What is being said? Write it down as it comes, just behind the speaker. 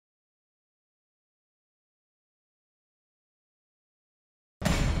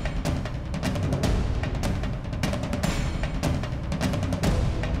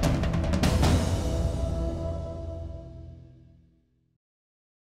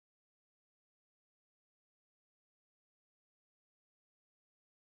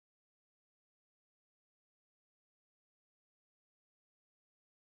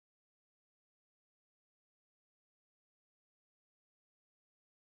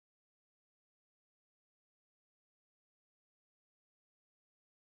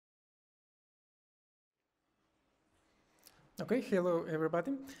Okay, hello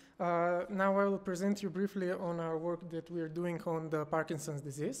everybody. Now I will present you briefly on our work that we are doing on the Parkinson's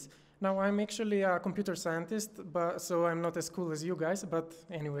disease. Now I'm actually a computer scientist, so I'm not as cool as you guys, but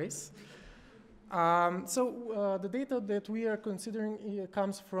anyways. The data that we are considering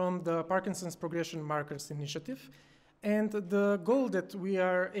comes from the Parkinson's Progression Markers Initiative. And the goal that we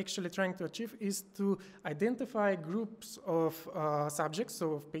are actually trying to achieve is to identify groups of subjects,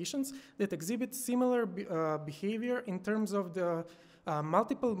 so of patients, that exhibit similar behavior in terms of the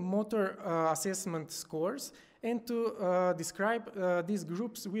multiple motor assessment scores, and to describe these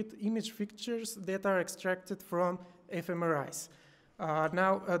groups with image pictures that are extracted from fMRIs.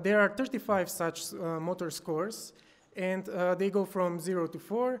 There are 35 such motor scores, and they go from 0 to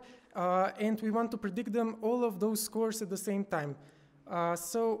 4. And we want to predict them, all of those scores at the same time. To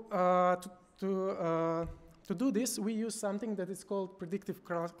do this, we use something that is called predictive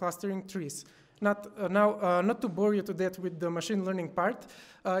clustering trees. Not to bore you to death with the machine learning part,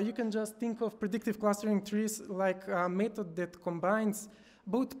 you can just think of predictive clustering trees like a method that combines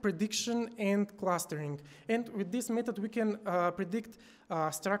both prediction and clustering. And with this method, we can predict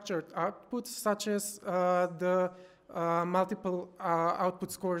structured outputs such as the multiple output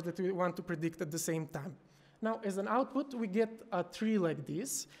scores that we want to predict at the same time. Now, as an output, we get a tree like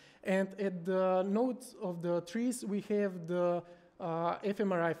this. And at the nodes of the trees, we have the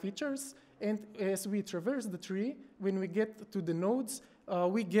fMRI features. And as we traverse the tree, when we get to the nodes,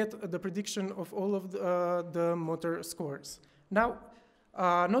 we get the prediction of all of the motor scores. Now,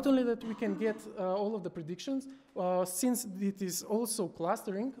 not only that we can get all of the predictions, since it is also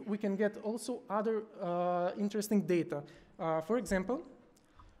clustering, we can get also other interesting data. For example,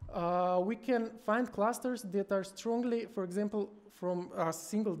 we can find clusters that are strongly, for example, from a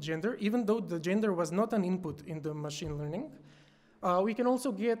single gender, even though the gender was not an input in the machine learning. We can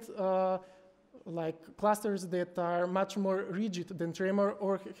also get like clusters that are much more rigid than tremor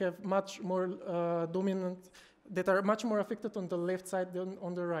or have much more dominant, that are much more affected on the left side than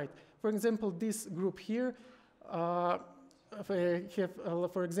on the right. For example, this group here have,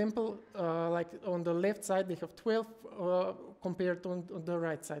 for example, like on the left side, they have 12 compared to on the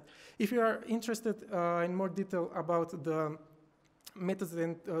right side. If you are interested in more detail about the methods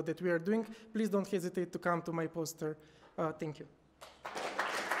that we are doing, please don't hesitate to come to my poster. Thank you.